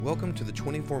Welcome to the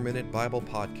 24-Minute Bible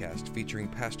Podcast featuring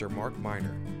Pastor Mark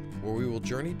Miner, where we will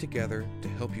journey together to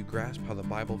help you grasp how the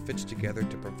Bible fits together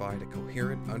to provide a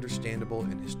coherent, understandable,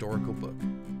 and historical book.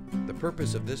 The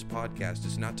purpose of this podcast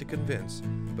is not to convince,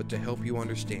 but to help you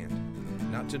understand.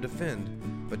 Not to defend,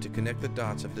 but to connect the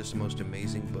dots of this most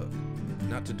amazing book.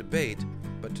 Not to debate,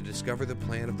 but to discover the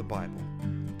plan of the Bible.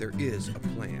 There is a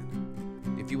plan.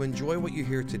 If you enjoy what you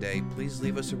hear today, please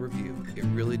leave us a review. It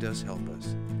really does help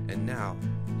us. And now,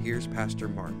 here's Pastor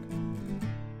Mark.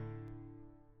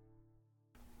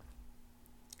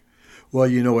 Well,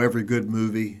 you know, every good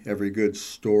movie, every good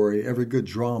story, every good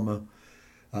drama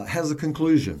has a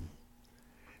conclusion.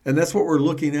 And that's what we're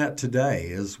looking at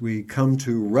today as we come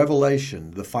to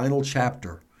Revelation, the final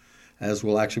chapter, as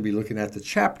we'll actually be looking at the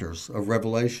chapters of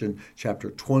Revelation,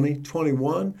 chapter 20,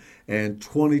 21, and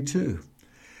 22.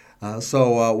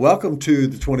 So welcome to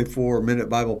the 24-Minute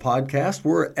Bible Podcast.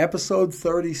 We're at episode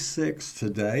 36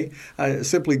 today. I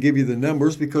simply give you the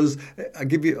numbers because I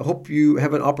hope you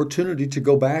have an opportunity to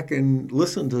go back and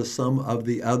listen to some of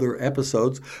the other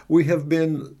episodes. We have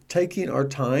been taking our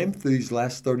time through these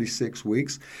last 36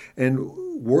 weeks and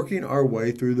working our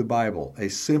way through the Bible, a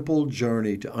simple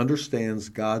journey to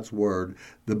understand God's Word,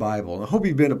 the Bible. And I hope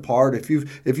you've been a part. If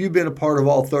you've been a part of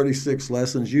all 36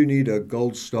 lessons, you need a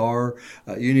gold star,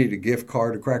 you need a gift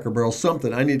card, a Cracker Barrel,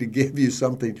 something. I need to give you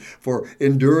something for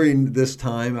enduring this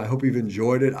time. I hope you've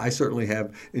enjoyed it. I certainly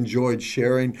have enjoyed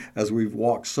sharing as we've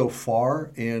walked so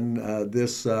far in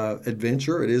this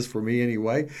adventure. It is for me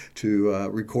anyway, to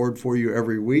record for you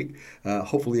every week,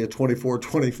 hopefully a 24,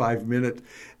 25-minute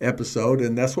episode.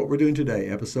 And that's what we're doing today,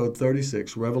 episode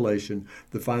 36, Revelation,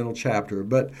 the final chapter.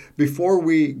 But before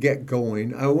we get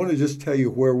going, I want to just tell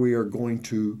you where we are going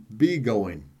to be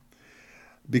going.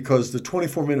 Because the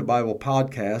 24-Minute Bible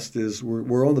Podcast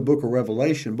we're on the book of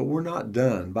Revelation, but we're not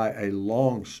done by a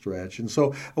long stretch. And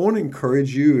so I want to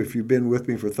encourage you, if you've been with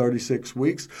me for 36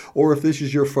 weeks, or if this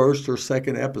is your first or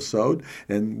second episode,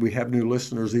 and we have new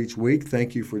listeners each week,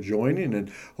 thank you for joining, and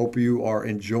hope you are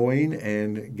enjoying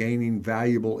and gaining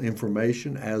valuable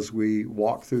information as we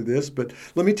walk through this. But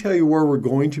let me tell you where we're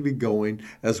going to be going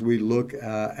as we look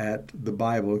at the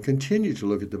Bible and continue to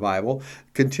look at the Bible,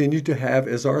 continue to have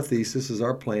as our thesis, as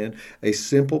our plan, a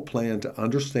simple plan to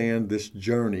understand this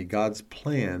journey, God's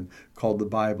plan called the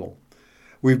Bible.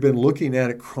 We've been looking at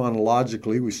it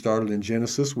chronologically. We started in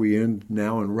Genesis. We end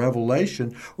now in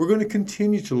Revelation. We're going to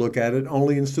continue to look at it,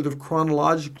 only instead of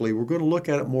chronologically, we're going to look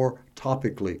at it more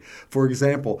topically. For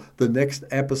example, the next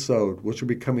episode, which will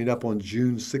be coming up on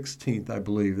June 16th, I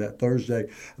believe, that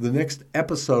Thursday, the next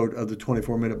episode of the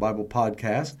 24-Minute Bible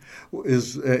Podcast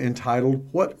is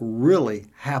entitled, What Really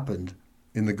Happened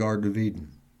in the Garden of Eden.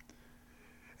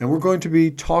 And we're going to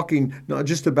be talking not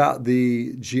just about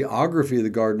the geography of the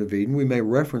Garden of Eden, we may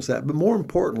reference that, but more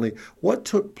importantly, what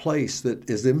took place that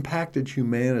has impacted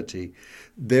humanity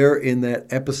there in that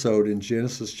episode in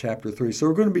Genesis chapter 3. So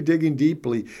we're going to be digging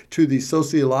deeply to the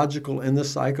sociological and the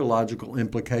psychological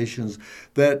implications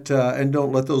that, and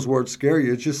don't let those words scare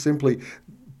you, it's just simply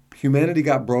humanity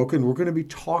got broken. We're going to be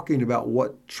talking about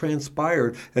what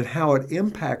transpired and how it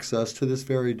impacts us to this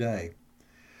very day.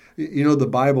 You know, the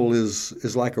Bible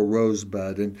is like a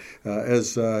rosebud, and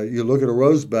as you look at a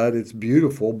rosebud, it's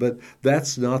beautiful, but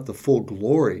that's not the full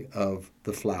glory of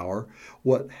the flower.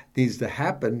 What needs to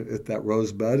happen at that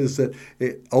rosebud is that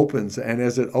it opens, and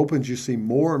as it opens, you see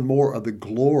more and more of the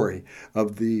glory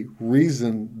of the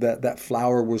reason that that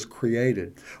flower was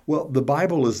created. Well, the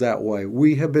Bible is that way.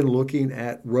 We have been looking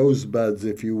at rosebuds,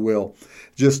 if you will,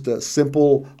 just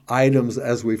simple items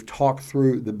as we've talked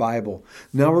through the Bible.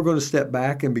 Now we're going to step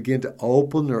back and begin to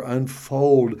open or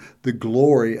unfold the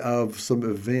glory of some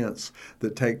events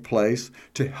that take place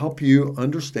to help you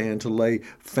understand, to lay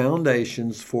foundations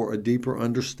for a deeper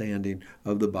understanding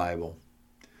of the Bible.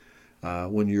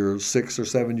 When you're 6 or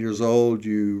 7 years old,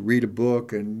 you read a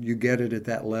book and you get it at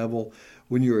that level.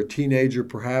 When you're a teenager,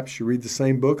 perhaps you read the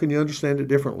same book and you understand it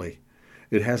differently.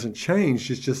 It hasn't changed,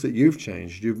 it's just that you've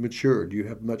changed, you've matured, you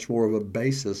have much more of a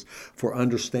basis for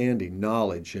understanding,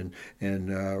 knowledge, and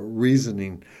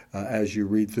reasoning as you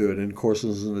read through it. And of course,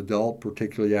 as an adult,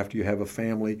 particularly after you have a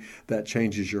family, that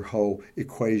changes your whole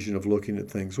equation of looking at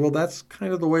things. Well, that's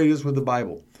kind of the way it is with the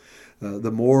Bible.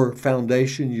 The more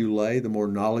foundation you lay, the more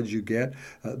knowledge you get,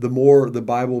 the more the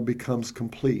Bible becomes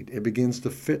complete. It begins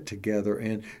to fit together,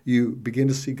 and you begin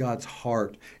to see God's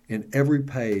heart in every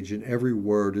page, in every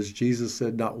word. As Jesus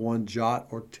said, not one jot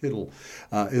or tittle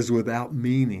is without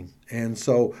meaning. And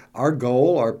so our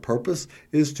goal, our purpose,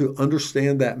 is to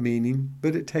understand that meaning,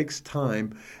 but it takes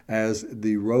time as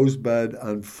the rosebud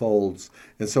unfolds.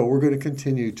 And so we're going to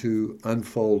continue to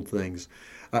unfold things.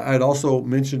 I'd also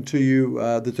mention to you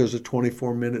that there's a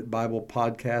 24-minute Bible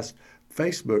podcast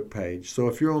Facebook page. So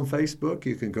if you're on Facebook,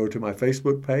 you can go to my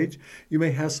Facebook page. You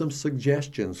may have some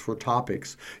suggestions for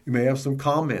topics. You may have some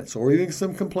comments or even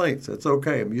some complaints. That's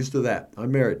okay. I'm used to that.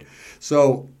 I'm married.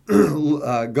 So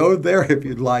go there if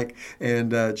you'd like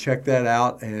and check that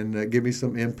out and give me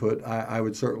some input. I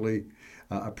would certainly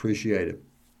appreciate it.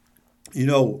 You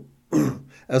know,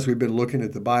 as we've been looking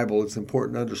at the Bible, it's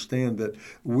important to understand that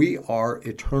we are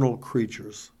eternal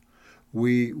creatures.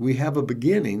 We have a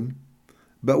beginning,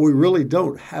 but we really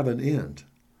don't have an end.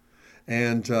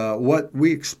 And what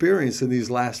we experience in these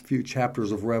last few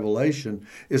chapters of Revelation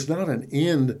is not an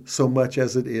end so much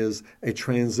as it is a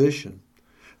transition.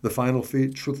 The final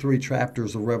three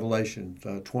chapters of Revelation,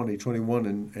 20,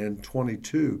 21, and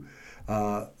 22,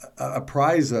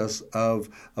 apprise us of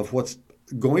what's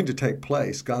going to take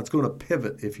place. God's going to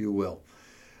pivot, if you will.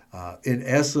 In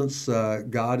essence,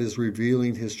 God is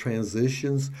revealing his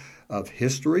transitions of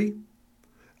history,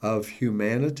 of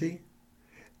humanity,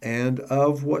 and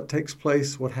of what takes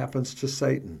place, what happens to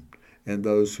Satan and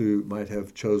those who might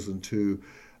have chosen to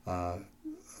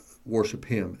worship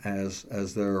him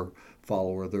as their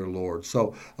follower, their Lord.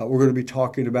 So we're going to be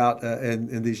talking about,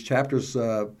 in these chapters,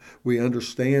 we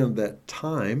understand that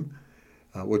time,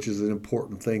 which is an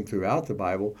important thing throughout the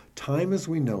Bible, time as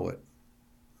we know it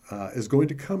is going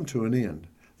to come to an end.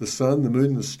 The sun, the moon,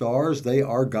 and the stars, they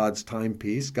are God's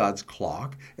timepiece, God's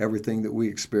clock. Everything that we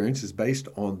experience is based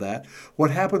on that.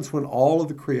 What happens when all of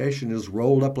the creation is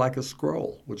rolled up like a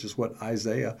scroll, which is what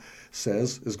Isaiah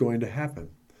says is going to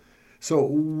happen. So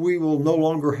we will no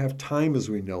longer have time as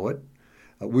we know it.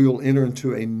 We will enter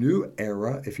into a new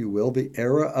era, if you will, the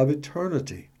era of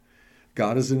eternity.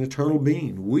 God is an eternal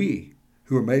being. We,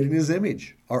 who are made in his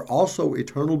image, are also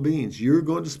eternal beings. You're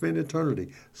going to spend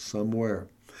eternity somewhere.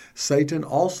 Satan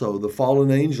also, the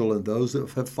fallen angel, and those that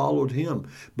have followed him,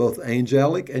 both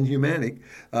angelic and humanic,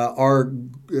 they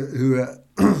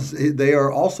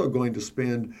are also going to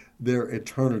spend their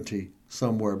eternity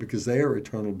somewhere because they are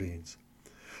eternal beings.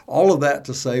 All of that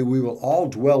to say we will all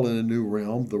dwell in a new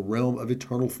realm, the realm of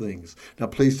eternal things. Now,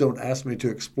 please don't ask me to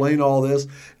explain all this.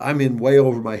 I'm in way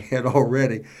over my head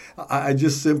already. I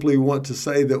just simply want to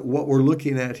say that what we're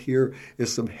looking at here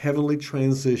is some heavenly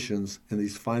transitions in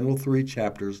these final three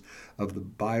chapters of the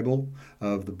Bible,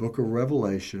 of the book of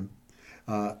Revelation.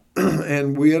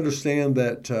 And we understand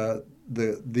that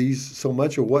these so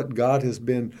much of what God has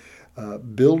been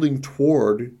building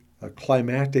toward, a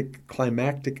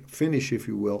climactic finish, if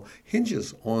you will,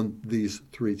 hinges on these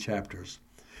three chapters.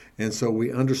 And so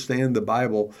we understand the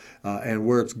Bible and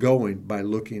where it's going by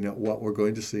looking at what we're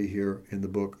going to see here in the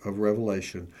book of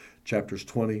Revelation, chapters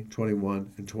 20,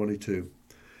 21, and 22.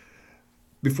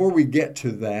 Before we get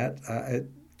to that,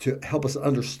 to help us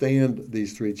understand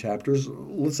these three chapters,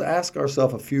 let's ask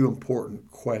ourselves a few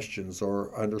important questions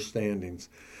or understandings.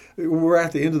 We're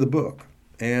at the end of the book.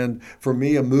 And for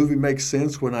me, a movie makes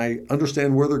sense when I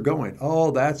understand where they're going.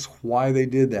 Oh, that's why they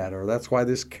did that, or that's why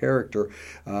this character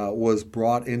was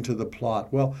brought into the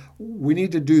plot. Well, we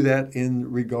need to do that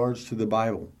in regards to the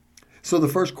Bible. So the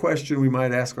first question we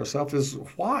might ask ourselves is,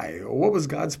 why? What was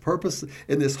God's purpose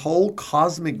in this whole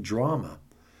cosmic drama?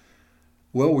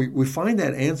 Well, we find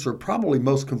that answer probably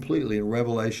most completely in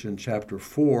Revelation chapter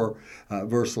 4,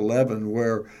 verse 11,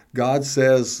 where God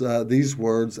says these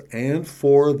words, "And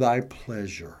for thy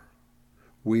pleasure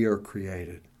we are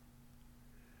created."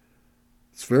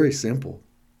 It's very simple.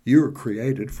 You are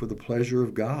created for the pleasure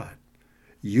of God.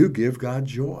 You give God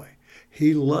joy.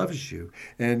 He loves you,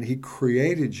 and he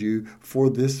created you for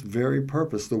this very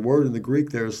purpose. The word in the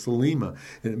Greek there is thelema,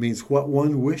 and it means what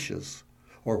one wishes,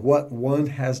 or what one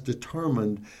has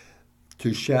determined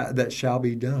that shall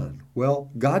be done. Well,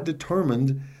 God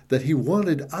determined that he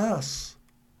wanted us.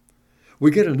 We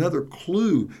get another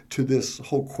clue to this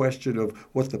whole question of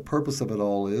what the purpose of it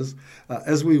all is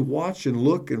as we watch and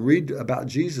look and read about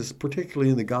Jesus, particularly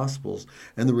in the Gospels,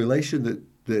 and the relation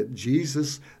that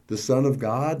Jesus, the Son of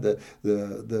God,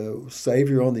 the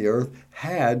Savior on the earth,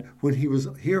 had when he was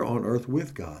here on earth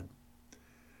with God.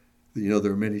 You know,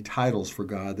 there are many titles for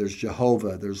God. There's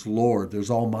Jehovah, there's Lord, there's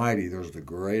Almighty, there's the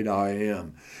Great I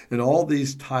Am. And all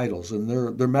these titles, and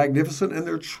they're magnificent and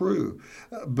they're true.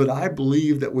 But I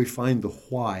believe that we find the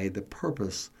why, the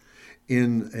purpose,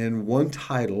 in one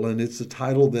title, and it's a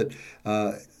title that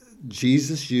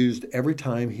Jesus used every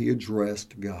time he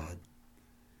addressed God.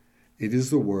 It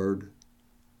is the word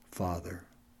Father.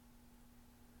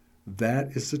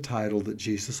 That is the title that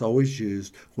Jesus always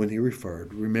used when he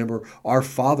referred. Remember, our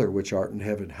Father which art in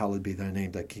heaven, hallowed be thy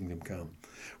name, thy kingdom come.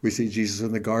 We see Jesus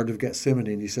in the Garden of Gethsemane,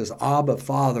 and he says, Abba,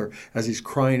 Father, as he's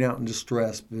crying out in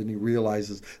distress, and he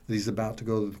realizes that he's about to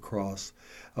go to the cross.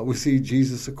 We see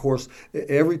Jesus, of course,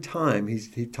 every time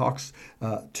he talks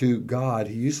to God,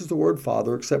 he uses the word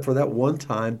Father, except for that one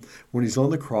time when he's on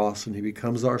the cross and he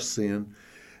becomes our sin.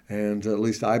 And at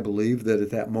least I believe that at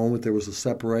that moment there was a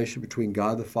separation between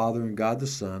God the Father and God the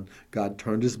Son. God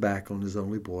turned his back on his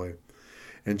only boy.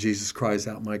 And Jesus cries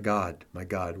out, my God,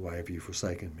 why have you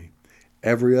forsaken me?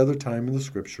 Every other time in the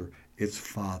Scripture, it's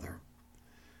Father.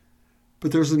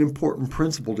 But there's an important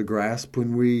principle to grasp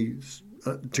when we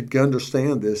to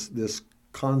understand this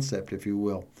concept, if you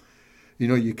will. You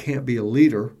know, you can't be a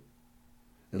leader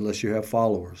unless you have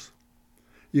followers.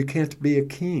 You can't be a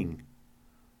king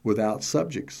without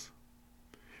subjects.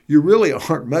 You really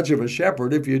aren't much of a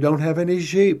shepherd if you don't have any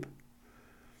sheep.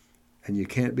 And you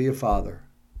can't be a father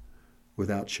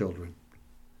without children.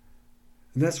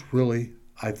 And that's really,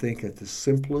 I think, at the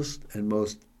simplest and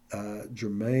most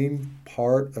germane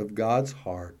part of God's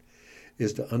heart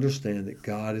is to understand that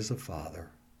God is a father.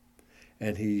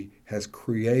 And he has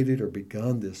created or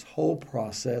begun this whole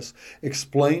process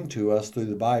explained to us through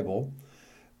the Bible,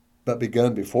 but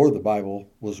begun before the Bible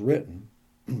was written,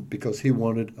 because he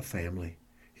wanted a family.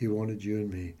 He wanted you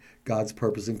and me. God's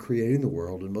purpose in creating the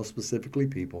world, and most specifically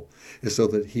people, is so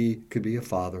that he could be a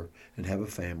father and have a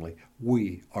family.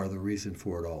 We are the reason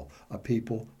for it all. A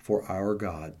people for our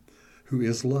God, who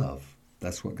is love.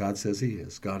 That's what God says he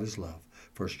is. God is love.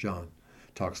 1 John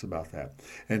talks about that.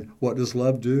 And what does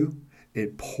love do?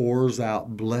 It pours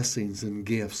out blessings and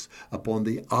gifts upon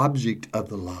the object of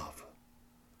the love.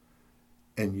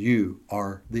 And you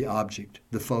are the object,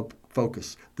 the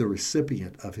focus, the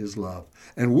recipient of his love,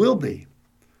 and will be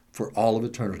for all of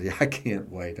eternity. I can't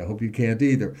wait. I hope you can't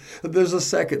either. There's a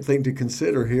second thing to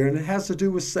consider here, and it has to do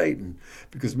with Satan,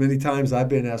 because many times I've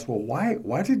been asked, well,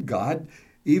 why did God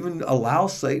even allow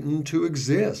Satan to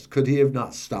exist? Could he have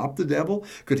not stopped the devil?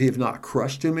 Could he have not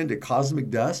crushed him into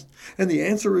cosmic dust? And the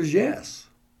answer is yes.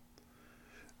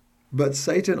 But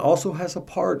Satan also has a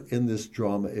part in this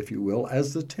drama, if you will,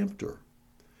 as the tempter.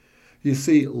 You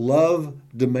see, love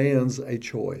demands a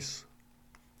choice.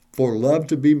 For love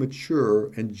to be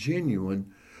mature and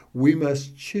genuine, we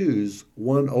must choose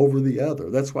one over the other.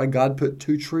 That's why God put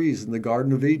two trees in the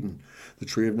Garden of Eden. The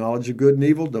tree of knowledge of good and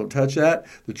evil, don't touch that.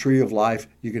 The tree of life,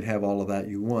 you can have all of that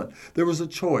you want. There was a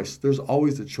choice. There's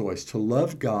always a choice. To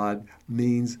love God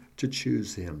means to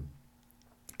choose him.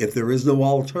 If there is no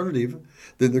alternative,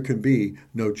 then there can be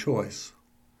no choice.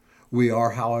 We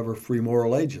are, however, free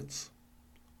moral agents.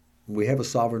 We have a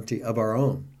sovereignty of our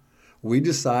own. We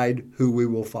decide who we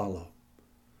will follow.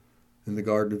 In the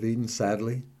Garden of Eden,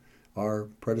 sadly, our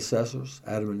predecessors,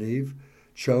 Adam and Eve,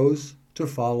 chose to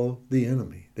follow the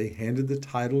enemy. They handed the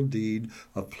title deed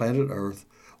of planet Earth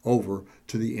over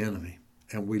to the enemy,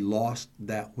 and we lost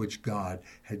that which God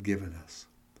had given us.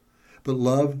 But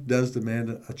love does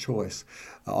demand a choice.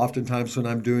 Oftentimes when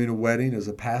I'm doing a wedding as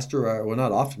a pastor, well,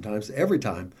 not oftentimes, every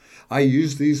time, I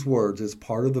use these words as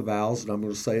part of the vows, and I'm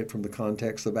going to say it from the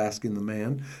context of asking the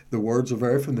man. The words are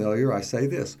very familiar. I say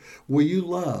this: will you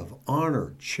love,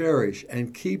 honor, cherish,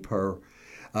 and keep her,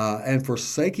 and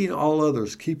forsaking all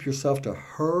others, keep yourself to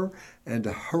her and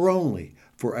to her only,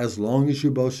 for as long as you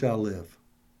both shall live.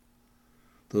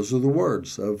 Those are the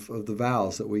words of the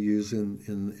vows that we use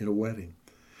in a wedding.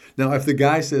 Now, if the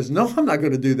guy says, no, I'm not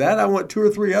going to do that. I want 2 or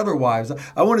 3 other wives.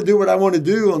 I want to do what I want to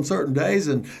do on certain days,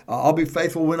 and I'll be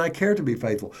faithful when I care to be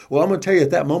faithful. Well, I'm going to tell you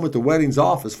at that moment, the wedding's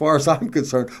off. As far as I'm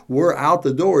concerned, we're out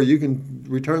the door. You can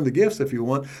return the gifts if you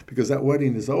want, because that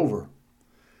wedding is over.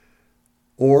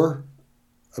 Or,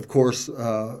 of course,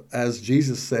 as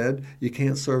Jesus said, you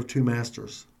can't serve 2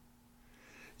 masters.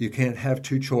 You can't have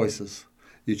 2 choices.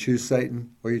 You choose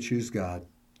Satan or you choose God.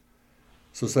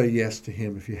 So say yes to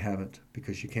him if you haven't,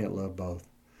 because you can't love both.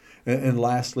 And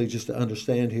lastly, just to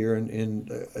understand here in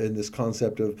this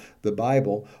concept of the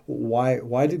Bible,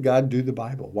 why did God do the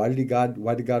Bible? Why did God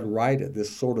write it?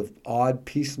 This sort of odd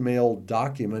piecemeal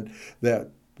document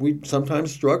that we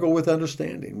sometimes struggle with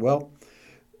understanding. Well,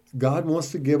 God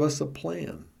wants to give us a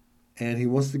plan. And he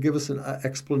wants to give us an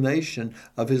explanation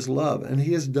of his love. And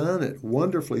he has done it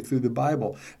wonderfully through the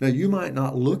Bible. Now, you might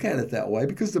not look at it that way,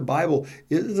 because the Bible,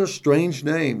 there's strange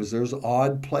names. There's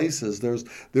odd places.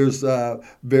 There's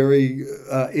very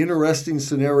interesting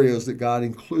scenarios that God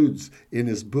includes in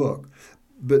his book.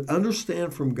 But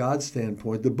understand from God's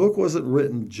standpoint, the book wasn't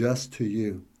written just to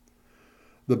you.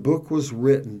 The book was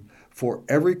written for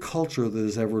every culture that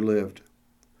has ever lived.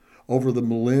 Over the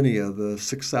millennia, the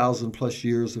 6,000 plus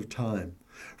years of time.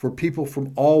 for people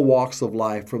from all walks of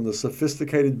life, from the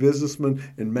sophisticated businessman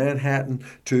in Manhattan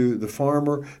to the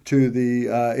farmer to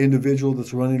the individual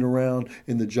that's running around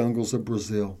in the jungles of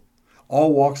Brazil.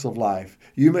 All walks of life.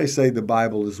 You may say the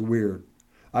Bible is weird.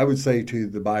 I would say to you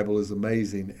the Bible is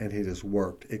amazing, and it has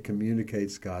worked. It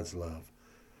communicates God's love.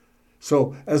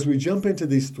 So as we jump into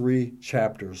these 3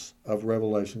 chapters of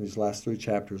Revelation, these last 3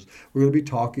 chapters, we're going to be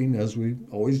talking, as we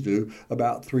always do,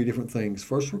 about 3 different things.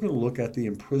 First, we're going to look at the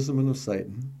imprisonment of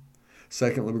Satan.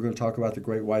 Secondly, we're going to talk about the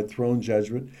great white throne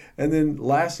judgment. And then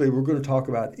lastly, we're going to talk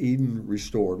about Eden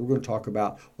restored. We're going to talk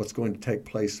about what's going to take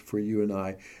place for you and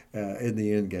I in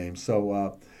the end game.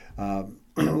 So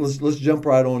let's jump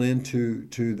right on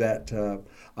into that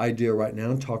idea right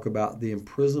now and talk about the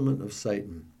imprisonment of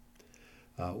Satan.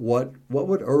 What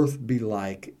would earth be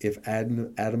like if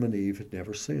Adam and Eve had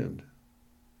never sinned?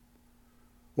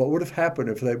 What would have happened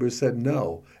if they would have said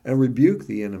no and rebuked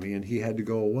the enemy and he had to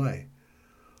go away?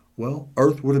 Well,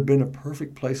 earth would have been a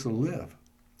perfect place to live.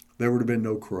 There would have been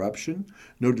no corruption,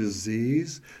 no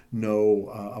disease, no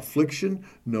affliction,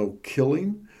 no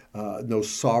killing, no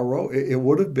sorrow. It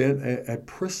would have been a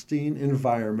pristine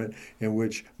environment in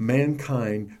which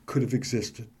mankind could have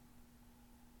existed.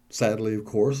 Sadly, of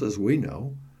course, as we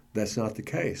know, that's not the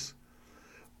case.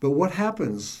 But what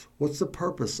happens? What's the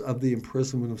purpose of the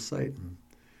imprisonment of Satan?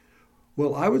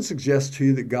 Well, I would suggest to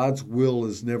you that God's will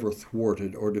is never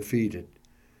thwarted or defeated.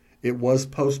 It was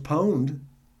postponed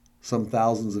some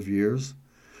thousands of years,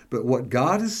 but what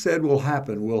God has said will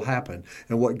happen,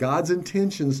 and what God's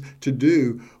intentions to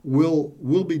do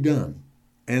will be done.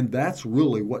 And that's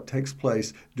really what takes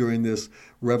place during this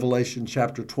Revelation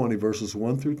chapter 20, verses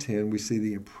 1 through 10. We see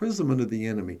the imprisonment of the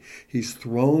enemy. He's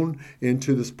thrown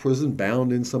into this prison,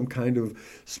 bound in some kind of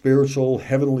spiritual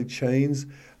heavenly chains.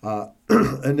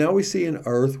 And now we see an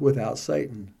earth without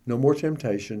Satan. No more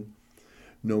temptation,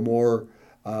 no more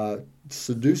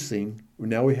seducing.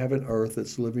 Now we have an earth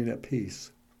that's living at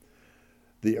peace.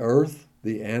 The earth,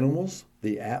 the animals,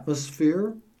 the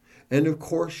atmosphere, and of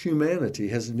course, humanity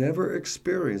has never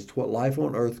experienced what life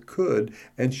on earth could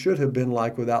and should have been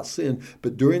like without sin.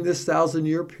 But during this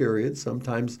 1,000-year period,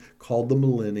 sometimes called the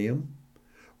millennium,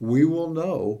 we will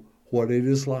know what it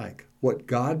is like. What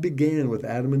God began with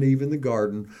Adam and Eve in the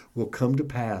garden will come to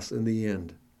pass in the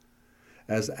end,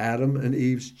 as Adam and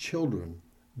Eve's children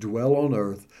dwell on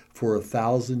earth for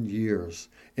 1,000 years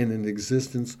in an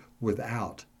existence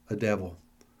without a devil.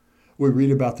 We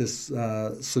read about this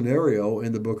scenario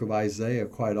in the book of Isaiah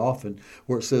quite often,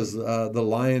 where it says the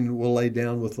lion will lay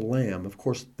down with the lamb. Of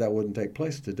course, that wouldn't take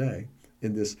place today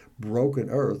in this broken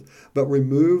earth, but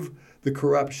remove the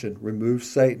corruption, remove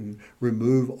Satan,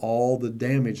 remove all the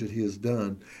damage that he has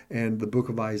done, and the book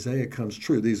of Isaiah comes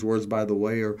true. These words, by the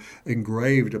way, are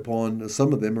engraved upon,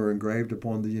 some of them are engraved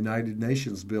upon the United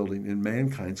Nations building in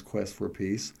mankind's quest for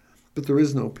peace. But there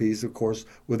is no peace, of course,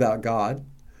 without God,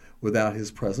 without his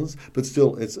presence, but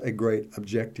still it's a great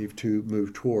objective to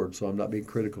move toward, so I'm not being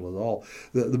critical at all.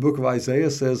 The book of Isaiah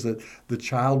says that the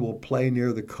child will play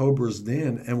near the cobra's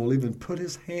den and will even put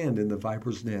his hand in the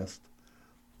viper's nest.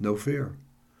 No fear.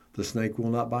 The snake will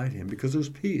not bite him because there's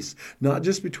peace, not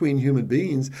just between human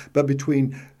beings, but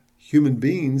between human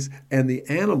beings and the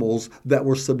animals that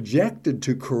were subjected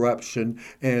to corruption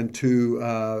and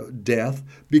to death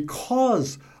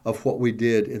because of what we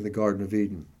did in the Garden of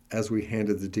Eden as we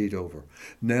handed the deed over.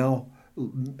 Now,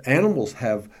 animals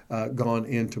have gone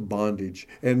into bondage,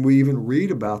 and we even read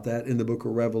about that in the book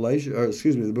of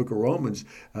the book of Romans,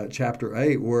 chapter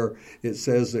 8, where it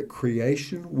says that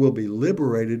creation will be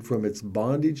liberated from its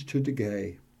bondage to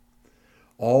decay.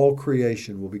 All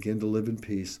creation will begin to live in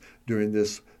peace during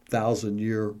this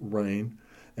 1,000-year reign,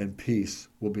 and peace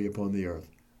will be upon the earth.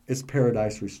 It's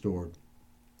paradise restored.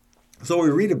 So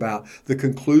we read about the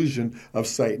conclusion of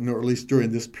Satan, or at least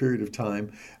during this period of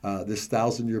time, this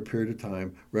 1,000-year period of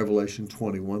time, Revelation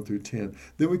 21 through 10.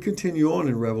 Then we continue on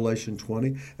in Revelation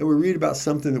 20, and we read about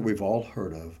something that we've all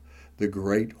heard of, the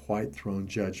great white throne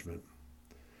judgment.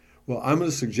 Well, I'm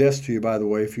going to suggest to you, by the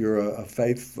way, if you're a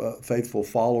faithful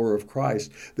follower of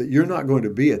Christ, that you're not going to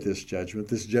be at this judgment.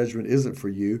 This judgment isn't for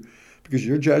you, because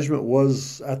your judgment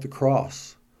was at the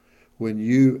cross when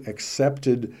you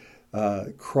accepted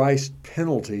Christ's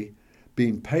penalty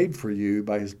being paid for you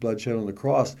by his blood shed on the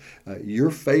cross. Your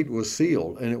fate was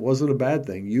sealed, and it wasn't a bad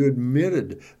thing. You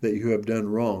admitted that you have done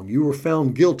wrong. You were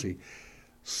found guilty.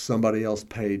 Somebody else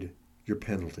paid your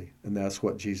penalty, and that's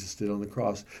what Jesus did on the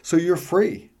cross. So you're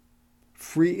free.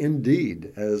 Free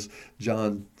indeed, as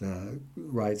John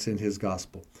writes in his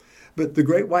gospel. But the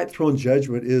great white throne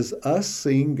judgment is us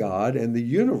seeing God, and the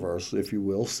universe, if you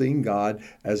will, seeing God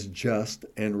as just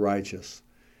and righteous.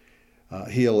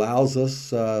 He allows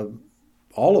us,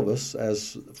 all of us,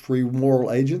 as free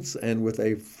moral agents and with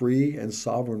a free and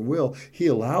sovereign will, He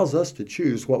allows us to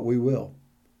choose what we will.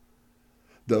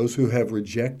 Those who have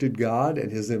rejected God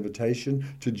and His invitation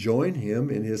to join Him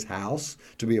in His house,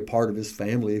 to be a part of His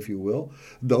family, if you will,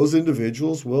 those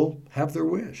individuals will have their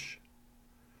wish.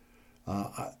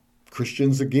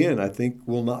 Christians, again, I think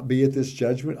will not be at this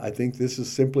judgment. I think this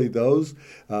is simply those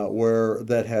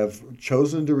that have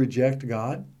chosen to reject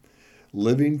God,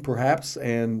 living perhaps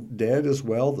and dead as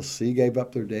well. The sea gave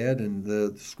up their dead, and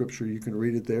the scripture, you can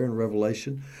read it there in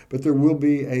Revelation. But there will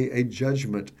be a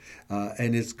judgment,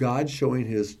 and it's God showing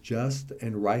His just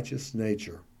and righteous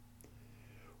nature.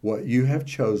 What you have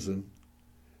chosen,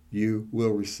 you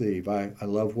will receive. I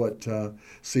love what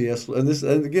C.S.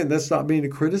 And again, that's not being a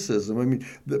criticism. I mean,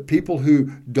 the people who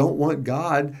don't want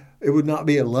God, it would not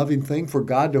be a loving thing for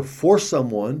God to force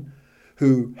someone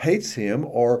who hates Him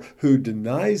or who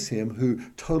denies Him, who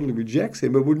totally rejects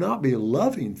Him. It would not be a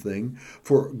loving thing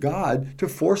for God to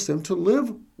force them to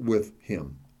live with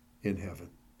Him in heaven.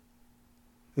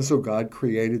 And so God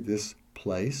created this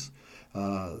place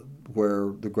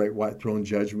where the great white throne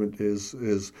judgment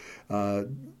is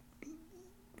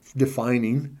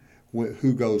defining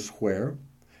who goes where.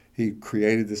 He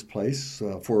created this place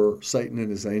for Satan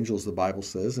and his angels, the Bible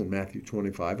says in Matthew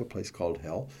 25, a place called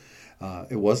hell.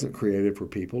 It wasn't created for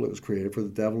people. It was created for the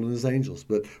devil and his angels.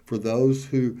 But for those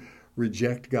who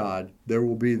reject God, there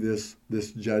will be this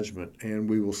judgment, and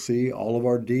we will see all of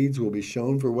our deeds will be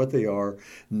shown for what they are.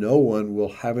 No one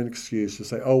will have an excuse to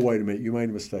say, oh, wait a minute, you made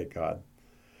a mistake, God.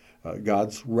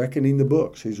 God's reckoning the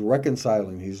books. He's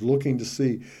reconciling. He's looking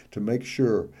to make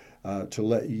sure to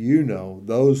let you know,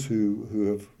 those who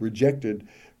have rejected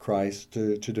Christ,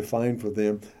 to define for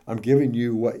them, I'm giving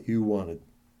you what you wanted.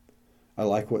 I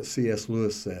like what C.S.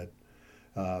 Lewis said.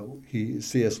 I believe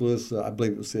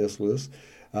it was C.S. Lewis,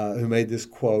 who made this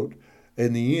quote,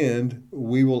 in the end,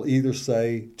 we will either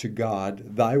say to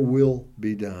God, thy will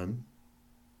be done,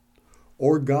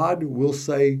 or God will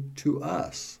say to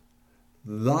us,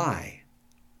 thy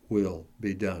will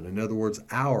be done. In other words,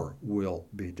 our will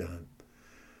be done.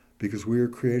 Because we are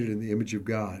created in the image of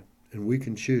God, and we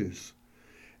can choose.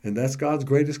 And that's God's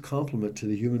greatest compliment to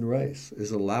the human race,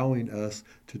 is allowing us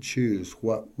to choose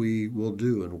what we will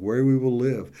do and where we will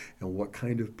live and what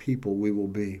kind of people we will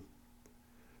be,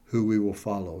 who we will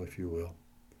follow, if you will.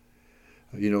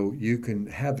 You know, you can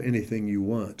have anything you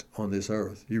want on this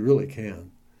earth. You really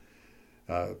can.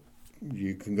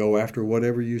 You can go after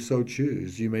whatever you so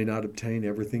choose. You may not obtain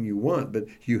everything you want, but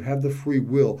you have the free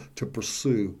will to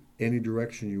pursue any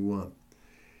direction you want.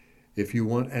 If you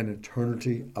want an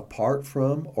eternity apart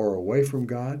from or away from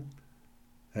God,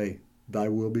 hey, thy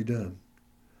will be done.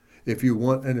 If you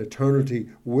want an eternity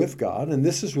with God, and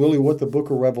this is really what the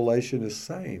book of Revelation is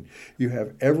saying, you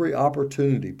have every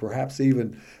opportunity, perhaps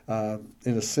even,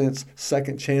 in a sense,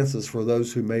 second chances for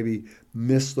those who maybe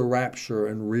miss the rapture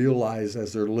and realize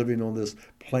as they're living on this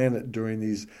planet during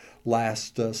these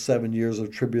last 7 years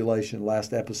of tribulation.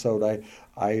 Last episode,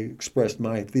 I expressed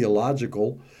my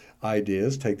theological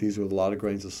ideas, take these with a lot of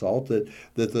grains of salt, that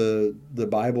the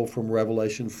Bible from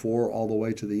Revelation 4 all the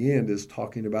way to the end is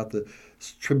talking about the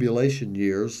tribulation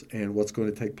years and what's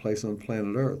going to take place on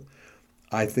planet Earth.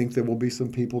 I think there will be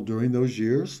some people during those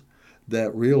years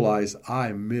that realize,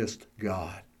 I missed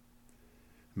God.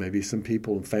 Maybe some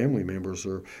people and family members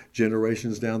or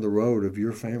generations down the road of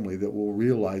your family that will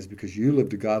realize, because you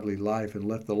lived a godly life and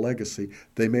left a legacy,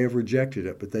 they may have rejected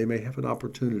it, but they may have an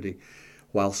opportunity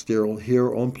while still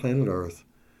here on planet Earth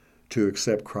to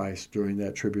accept Christ during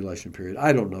that tribulation period.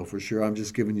 I don't know for sure. I'm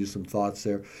just giving you some thoughts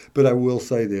there. But I will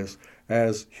say this.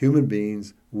 As human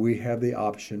beings, we have the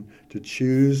option to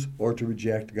choose or to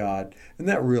reject God. And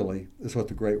that really is what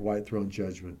the Great White Throne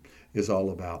Judgment is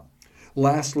all about.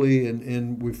 Lastly,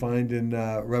 and we find in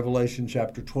Revelation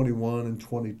chapter 21 and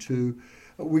 22,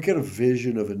 we get a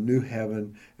vision of a new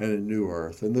heaven and a new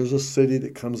earth. And there's a city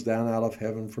that comes down out of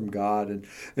heaven from God,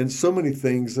 and so many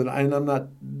things.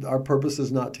 Our purpose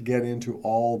is not to get into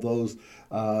all those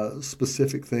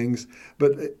specific things,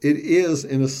 but it is,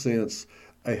 in a sense,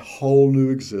 a whole new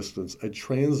existence, a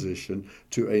transition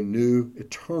to a new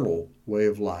eternal way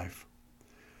of life.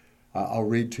 I'll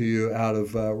read to you out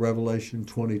of Revelation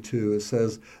 22. It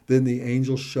says, Then the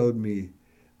angel showed me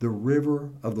the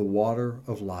river of the water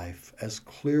of life, as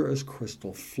clear as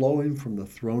crystal, flowing from the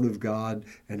throne of God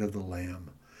and of the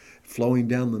Lamb, flowing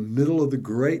down the middle of the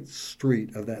great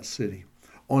street of that city.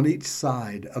 On each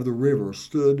side of the river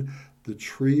stood the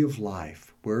tree of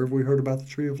life. Where have we heard about the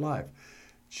tree of life?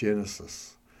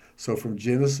 Genesis. So from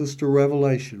Genesis to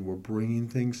Revelation, we're bringing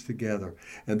things together.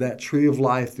 And that tree of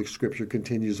life, the scripture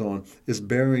continues on, is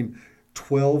bearing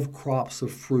 12 crops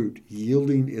of fruit,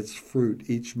 yielding its fruit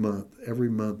each month,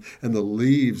 every month. And the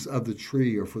leaves of the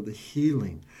tree are for the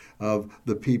healing of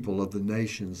the people, of the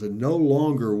nations. And no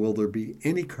longer will there be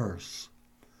any curse.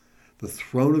 The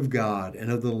throne of God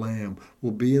and of the Lamb will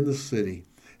be in the city,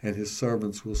 and his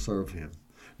servants will serve him.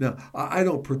 Now, I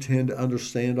don't pretend to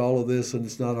understand all of this, and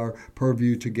it's not our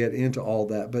purview to get into all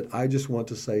that, but I just want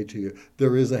to say to you,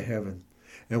 there is a heaven.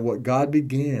 And what God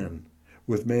began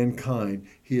with mankind,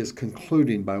 he is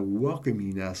concluding by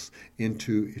welcoming us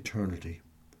into eternity.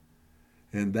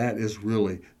 And that is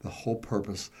really the whole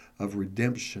purpose of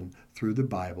redemption through the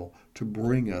Bible, to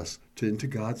bring us into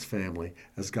God's family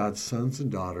as God's sons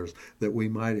and daughters, that we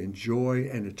might enjoy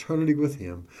an eternity with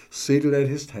him, seated at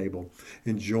his table,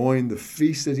 enjoying the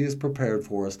feast that he has prepared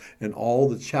for us, and all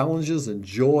the challenges and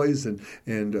joys and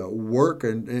work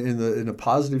and in a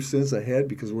positive sense ahead,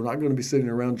 because we're not going to be sitting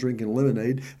around drinking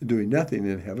lemonade and doing nothing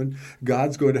in heaven.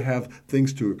 God's going to have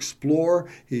things to explore.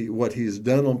 What he's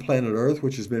done on planet Earth,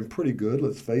 which has been pretty good,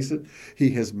 let's face it, he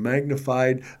has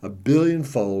magnified 1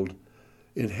 billion-fold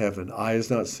in heaven. Eye has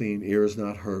not seen, ear has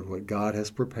not heard what God has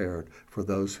prepared for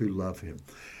those who love him.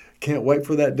 Can't wait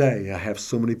for that day. I have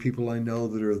so many people I know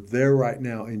that are there right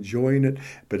now enjoying it.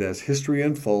 But as history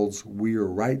unfolds, we are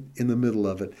right in the middle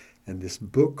of it. And this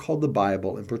book called the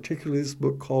Bible, and particularly this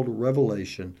book called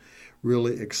Revelation,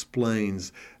 really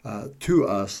explains to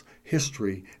us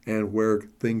history and where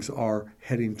things are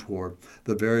heading toward.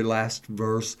 The very last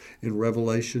verse in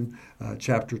Revelation,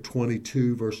 chapter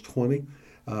 22, verse 20,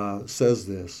 says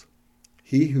this: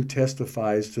 "He who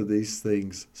testifies to these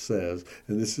things says,"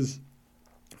 and this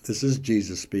is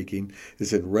Jesus speaking.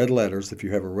 It's in red letters. If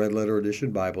you have a red letter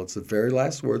edition Bible, it's the very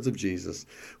last words of Jesus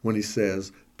when he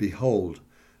says, "Behold,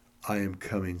 I am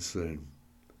coming soon."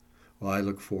 Well, I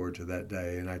look forward to that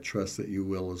day, and I trust that you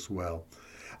will as well.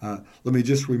 Let me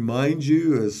just remind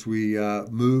you as we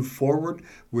move forward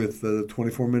with the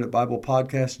 24-Minute Bible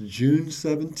Podcast, June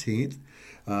 17th.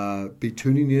 Be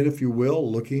tuning in, if you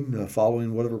will, looking,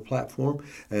 following whatever platform,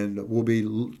 and we'll be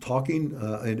talking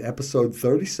in episode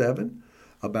 37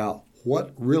 about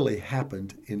what really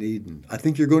happened in Eden. I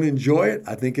think you're going to enjoy it.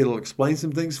 I think it'll explain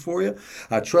some things for you.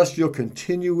 I trust you'll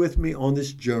continue with me on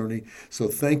this journey. So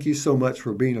thank you so much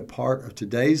for being a part of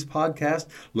today's podcast.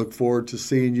 Look forward to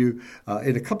seeing you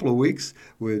in a couple of weeks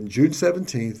with June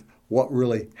 17th, What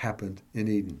Really Happened in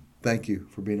Eden. Thank you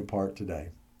for being a part today.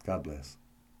 God bless.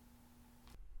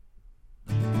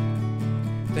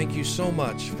 Thank you so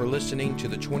much for listening to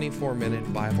the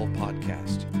 24-Minute Bible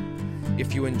Podcast.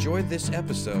 If you enjoyed this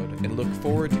episode and look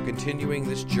forward to continuing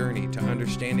this journey to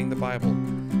understanding the Bible,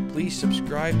 please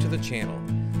subscribe to the channel.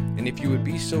 And if you would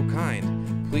be so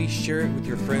kind, please share it with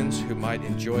your friends who might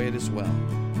enjoy it as well.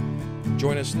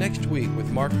 Join us next week with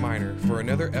Mark Miner for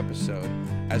another episode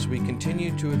as we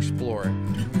continue to explore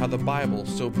how the Bible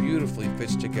so beautifully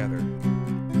fits together.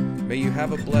 May you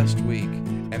have a blessed week,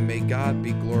 and may God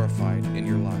be glorified in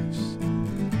your lives.